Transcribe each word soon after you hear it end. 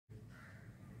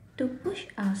To push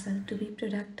ourselves to be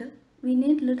productive, we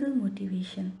need little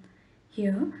motivation.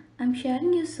 Here, I'm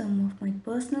sharing you some of my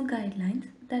personal guidelines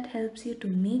that helps you to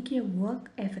make your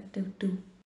work effective too.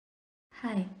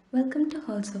 Hi, welcome to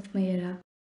Halts of My Era.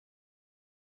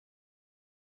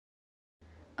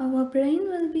 Our brain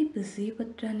will be busy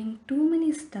with running too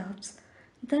many steps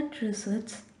that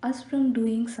resists us from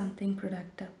doing something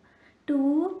productive. To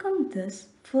overcome this,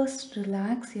 first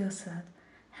relax yourself.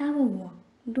 Have a walk,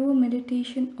 do a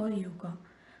meditation or yoga.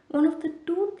 One of the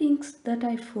two things that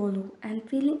I follow and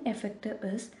feeling effective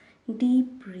is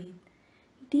deep breathe.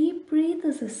 Deep breathe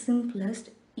is the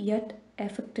simplest yet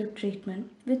effective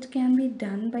treatment which can be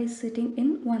done by sitting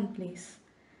in one place.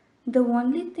 The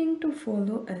only thing to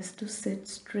follow is to sit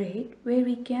straight where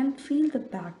we can feel the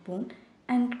backbone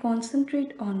and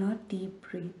concentrate on our deep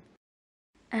breath.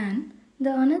 And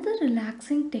the another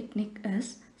relaxing technique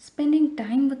is spending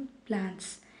time with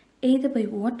plants, either by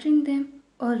watering them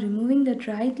or removing the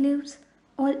dried leaves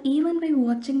or even by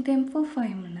watching them for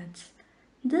 5 minutes.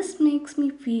 This makes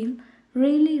me feel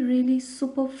really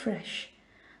super fresh.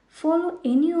 Follow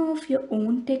any of your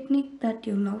own technique that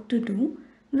you love to do,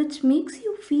 which makes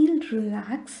you feel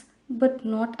relaxed but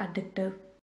not addictive.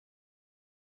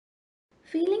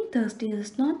 Feeling thirsty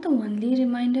is not the only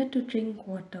reminder to drink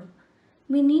water.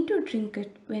 We need to drink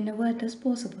it whenever it is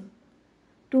possible.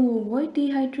 To avoid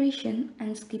dehydration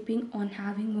and skipping on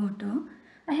having water,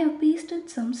 I have pasted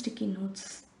some sticky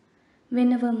notes.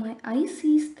 Whenever my eye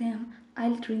sees them,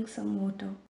 I'll drink some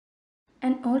water.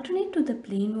 An alternate to the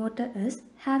plain water is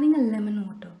having a lemon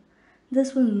water.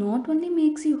 This will not only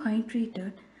makes you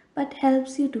hydrated but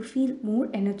helps you to feel more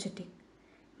energetic.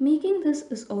 Making this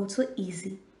is also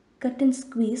easy. Cut and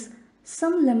squeeze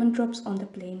some lemon drops on the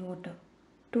plain water.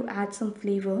 To add some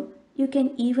flavor, you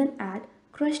can even add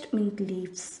crushed mint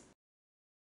leaves.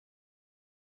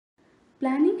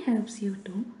 Planning helps you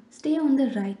to stay on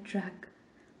the right track.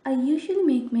 I usually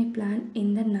make my plan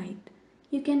in the night.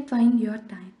 You can find your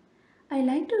time. I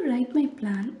like to write my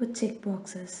plan with check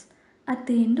boxes. At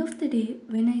the end of the day,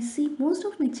 when I see most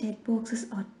of my check boxes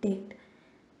are ticked,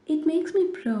 it makes me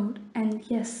proud and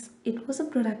yes, it was a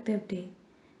productive day.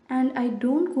 And I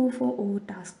don't go for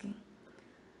overtasking.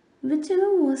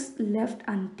 Whichever was left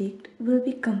unticked will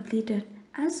be completed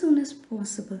as soon as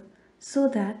possible so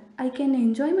that I can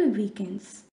enjoy my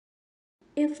weekends.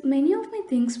 If many of my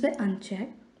things were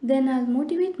unchecked, then I'll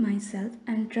motivate myself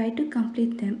and try to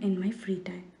complete them in my free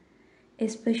time.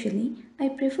 Especially, I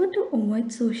prefer to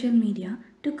avoid social media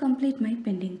to complete my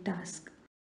pending task.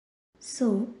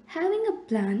 So, having a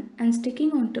plan and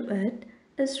sticking onto it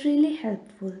is really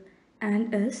helpful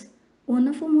and is one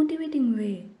of a motivating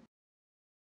way.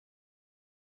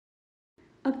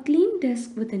 A clean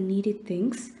desk with the needed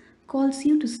things calls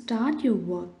you to start your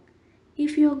work.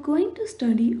 If you are going to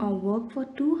study or work for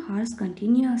 2 hours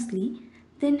continuously,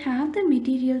 then have the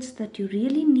materials that you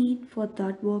really need for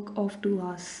that work of 2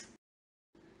 hours.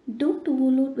 Don't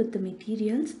overload with the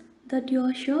materials that you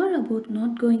are sure about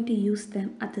not going to use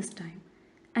them at this time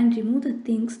and remove the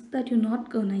things that you're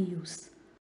not gonna use.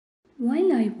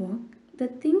 While I work, the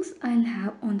things I'll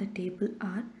have on the table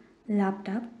are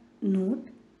laptop, note,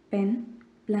 pen,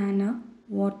 planner,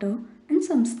 water and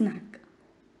some snack.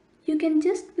 You can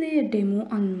just play a demo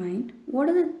on mine. What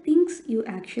are the things you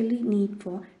actually need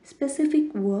for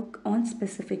specific work on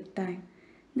specific time?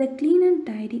 The clean and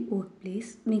tidy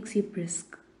workplace makes you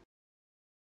brisk.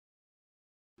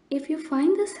 If you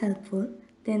find this helpful,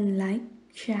 then like,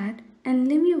 share and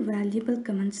leave your valuable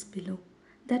comments below.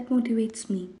 That motivates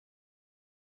me.